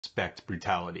expect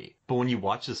brutality. But when you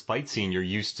watch this fight scene, you're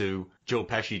used to Joe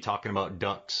Pesci talking about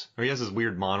ducks, or he has this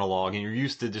weird monologue, and you're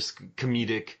used to just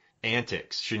comedic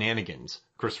antics, shenanigans,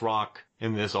 Chris Rock,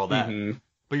 and this, all that. Mm-hmm.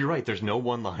 But you're right, there's no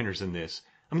one-liners in this.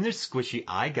 I mean, there's squishy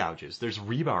eye gouges. There's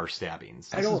rebar stabbings.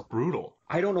 This is brutal.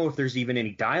 I don't know if there's even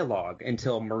any dialogue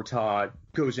until Murtaugh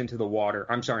goes into the water.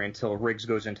 I'm sorry, until Riggs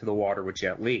goes into the water with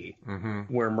Jet Li,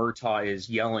 where Murtaugh is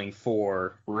yelling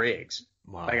for Riggs.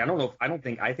 Wow.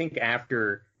 Like, I think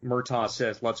after Murtaugh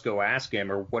says, let's go ask him,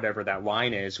 or whatever that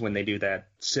line is when they do that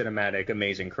cinematic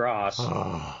amazing cross,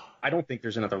 I don't think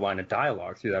there's another line of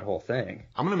dialogue through that whole thing.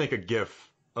 I'm going to make a GIF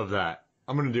of that.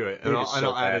 I'm going to do it, and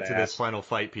I'll add it to this final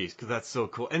fight piece, because that's so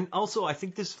cool. And also, I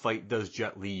think this fight does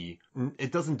Jet Li,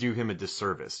 it doesn't do him a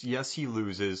disservice. Yes, he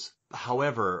loses.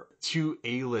 However, two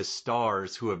A-list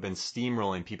stars who have been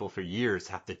steamrolling people for years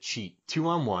have to cheat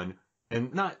 2-on-1,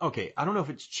 and I don't know if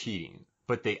it's cheating,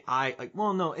 but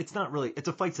no, it's not really, it's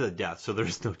a fight to the death, so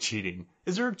there's no cheating.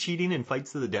 Is there cheating in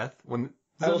fights to the death?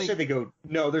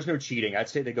 No, there's no cheating. I'd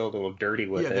say they go a little dirty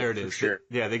with it. Yeah, there it is. Sure.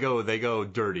 Yeah, they go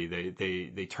dirty.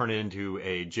 They turn it into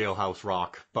a jailhouse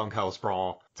rock, bunkhouse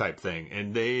brawl type thing.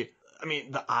 And the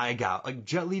eye gouge, like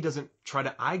Jet Li doesn't try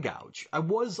to eye gouge. I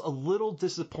was a little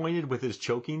disappointed with his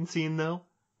choking scene though.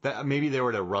 That maybe they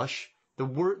were to rush.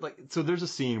 So there's a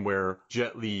scene where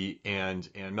Jet Li and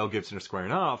Mel Gibson are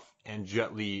squaring off, and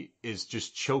Jet Li is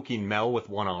just choking Mel with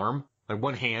one arm, like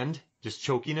one hand, just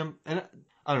choking him. And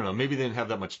I don't know, maybe they didn't have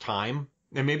that much time,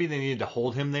 and maybe they needed to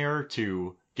hold him there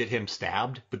to get him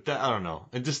stabbed, but I don't know.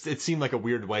 It seemed like a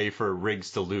weird way for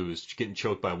Riggs to lose, getting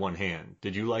choked by one hand.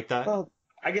 Did you like that? Well,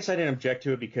 I guess I didn't object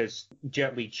to it because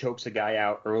Jet Li chokes a guy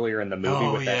out earlier in the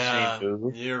movie with that same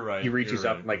move. You're right. He reaches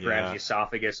up and grabs the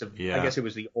esophagus of, I guess it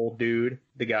was the old dude,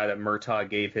 the guy that Murtaugh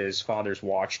gave his father's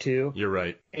watch to. You're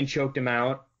right. And choked him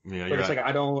out. Yeah, but it's right.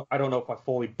 I don't know if I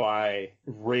fully buy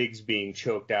Riggs being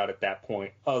choked out at that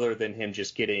point, other than him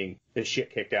just getting the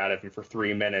shit kicked out of him for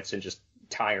 3 minutes and just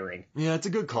tiring. Yeah, it's a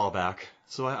good callback.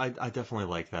 So I definitely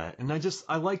like that. And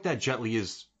I like that Jet Li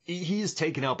he is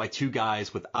taken out by two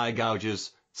guys with eye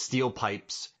gouges, steel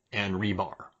pipes, and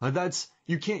rebar.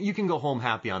 You can go home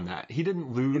happy on that. He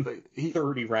didn't lose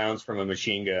 30 rounds from a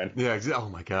machine gun. Yeah, oh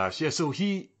my gosh. Yeah, so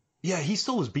he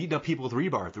still was beating up people with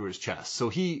rebar through his chest.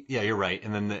 So you're right.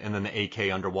 And then the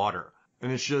AK underwater.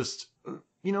 And it's just,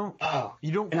 you don't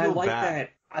feel bad. I like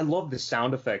that. I love the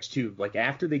sound effects too. Like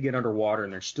after they get underwater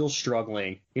and they're still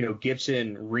struggling,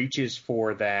 Gibson reaches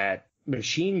for that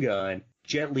machine gun.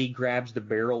 Jet Li grabs the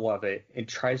barrel of it and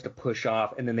tries to push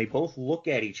off, and then they both look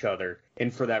at each other.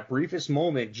 And for that briefest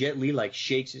moment, Jet Li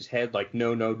shakes his head like,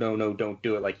 no, don't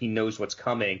do it. Like he knows what's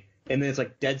coming. And then it's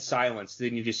dead silence.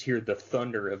 Then you just hear the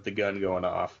thunder of the gun going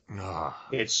off.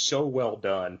 It's so well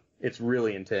done. It's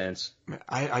really intense.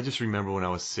 I just remember when I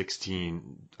was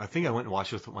 16, I think I went and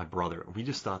watched this with my brother. We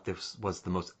just thought this was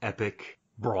the most epic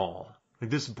brawl. It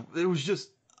was just,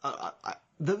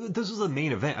 this was the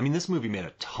main event. I mean, this movie made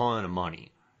a ton of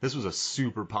money. This was a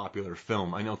super popular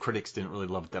film. I know critics didn't really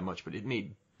love it that much, but it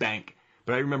made bank.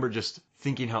 But I remember just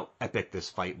thinking how epic this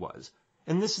fight was.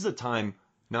 And this is a time,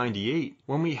 98,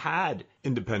 when we had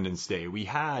Independence Day, we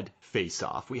had Face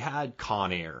Off, we had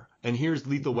Con Air, and here's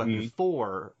Lethal Weapon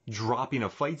 4 dropping a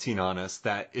fight scene on us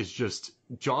that is just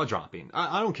jaw-dropping.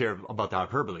 I don't care about the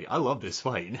hyperbole. I love this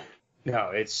fight.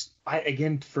 No,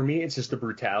 for me, it's just the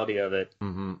brutality of it.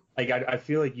 Mm-hmm. I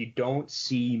feel like you don't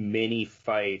see many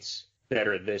fights that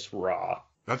are this raw.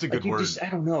 That's a good word. I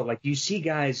don't know. You see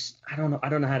guys, I don't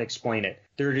know how to explain it.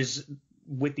 There is,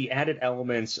 with the added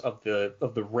elements of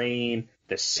the rain,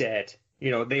 the set,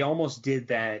 they almost did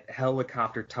that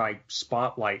helicopter type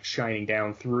spotlight shining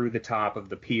down through the top of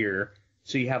the pier.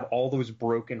 So you have all those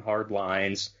broken hard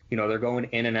lines. They're going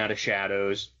in and out of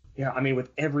shadows. Yeah, I mean,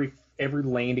 with every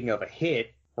landing of a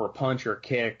hit or a punch or a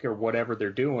kick or whatever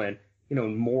they're doing,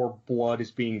 more blood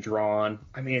is being drawn.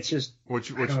 I mean, it's just, I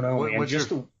don't know, man.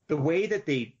 Just the way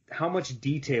that how much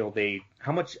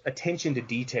attention to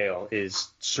detail is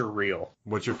surreal.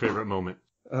 What's your favorite moment?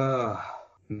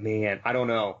 Man, I don't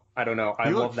know. I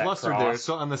love that flustered cross. there.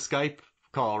 So on the Skype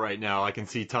call right now, I can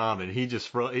see Tom, and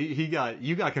you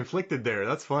got conflicted there.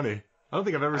 That's funny. I don't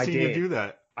think I've ever seen you do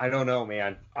that. I don't know,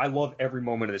 man. I love every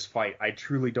moment of this fight. I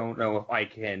truly don't know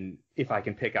if I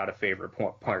can pick out a favorite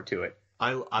part to it.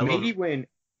 Maybe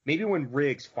when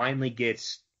Riggs finally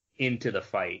gets into the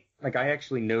fight. I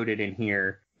actually noted in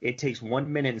here, it takes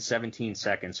 1 minute and 17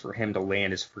 seconds for him to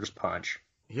land his first punch.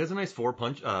 He has a nice four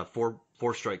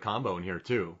strike combo in here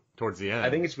too, towards the end. I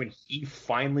think it's when he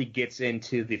finally gets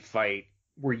into the fight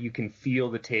where you can feel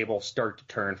the table start to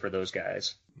turn for those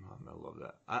guys. I love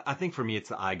that. I think for me it's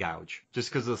the eye gouge, just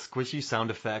because of the squishy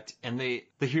sound effect, and the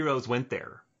heroes went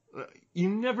there. You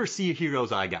never see a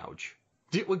hero's eye gouge.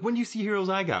 When do you see hero's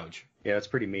eye gouge? Yeah, that's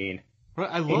pretty mean. Right,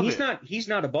 I love it. He's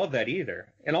not above that either.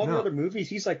 In all the other movies,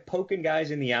 he's like poking guys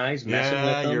in the eyes, messing with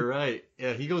them. Yeah, you're right.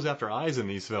 Yeah, he goes after eyes in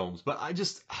these films. But I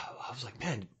was like,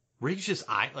 man, Riggs just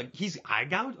he's eye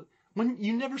gouge? When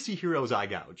you never see heroes eye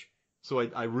gouge. So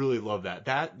I really love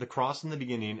that. The cross in the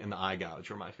beginning and the eye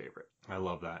gouge are my favorite. I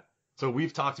love that. So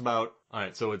we've talked about, all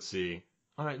right, so let's see.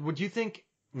 All right, would you think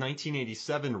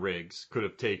 1987 Riggs could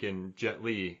have taken Jet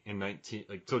Li in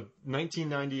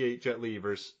 1998 Jet Li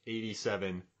versus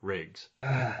 87 Riggs?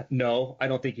 No, I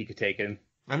don't think he could take him.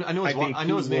 I know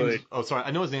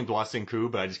his name's Wassing Ku,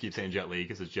 but I just keep saying Jet Li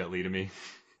because it's Jet Li to me.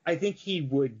 I think he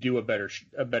would do a better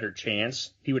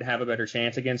chance. He would have a better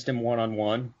chance against him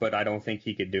one-on-one, but I don't think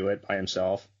he could do it by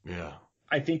himself. Yeah.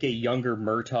 I think a younger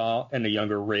Murtaugh and a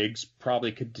younger Riggs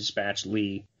probably could dispatch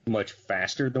Lee much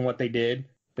faster than what they did.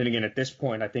 Then again, at this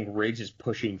point, I think Riggs is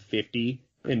pushing 50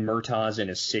 and Murtaugh's in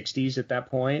his 60s at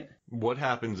that point. What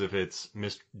happens if it's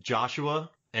Mr. Joshua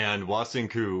and Wassing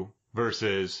Ku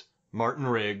versus Martin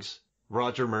Riggs,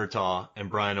 Roger Murtaugh, and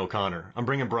Brian O'Connor? I'm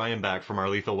bringing Brian back from our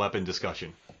Lethal Weapon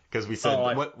discussion because we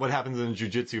said what happens in a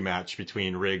jiu-jitsu match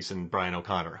between Riggs and Brian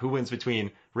O'Connor? Who wins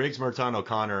between Riggs, Murtaugh, and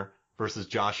O'Connor versus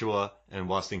Joshua and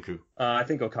Wassing Ku? I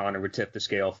think O'Connor would tip the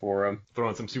scale for him.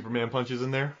 Throwing some Superman punches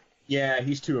in there? Yeah,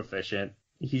 he's too efficient.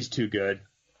 He's too good.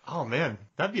 Oh, man.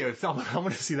 I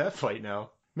want to see that fight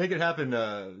now. Make it happen,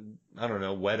 I don't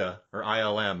know, WEDA or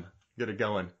ILM. Get it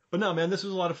going. But no, man, this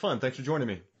was a lot of fun. Thanks for joining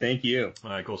me. Thank you. All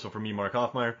right, cool. So for me, Mark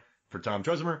Hoffmeyer, for Tom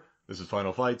Tresemer, this is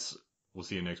Final Fights. We'll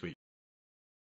see you next week.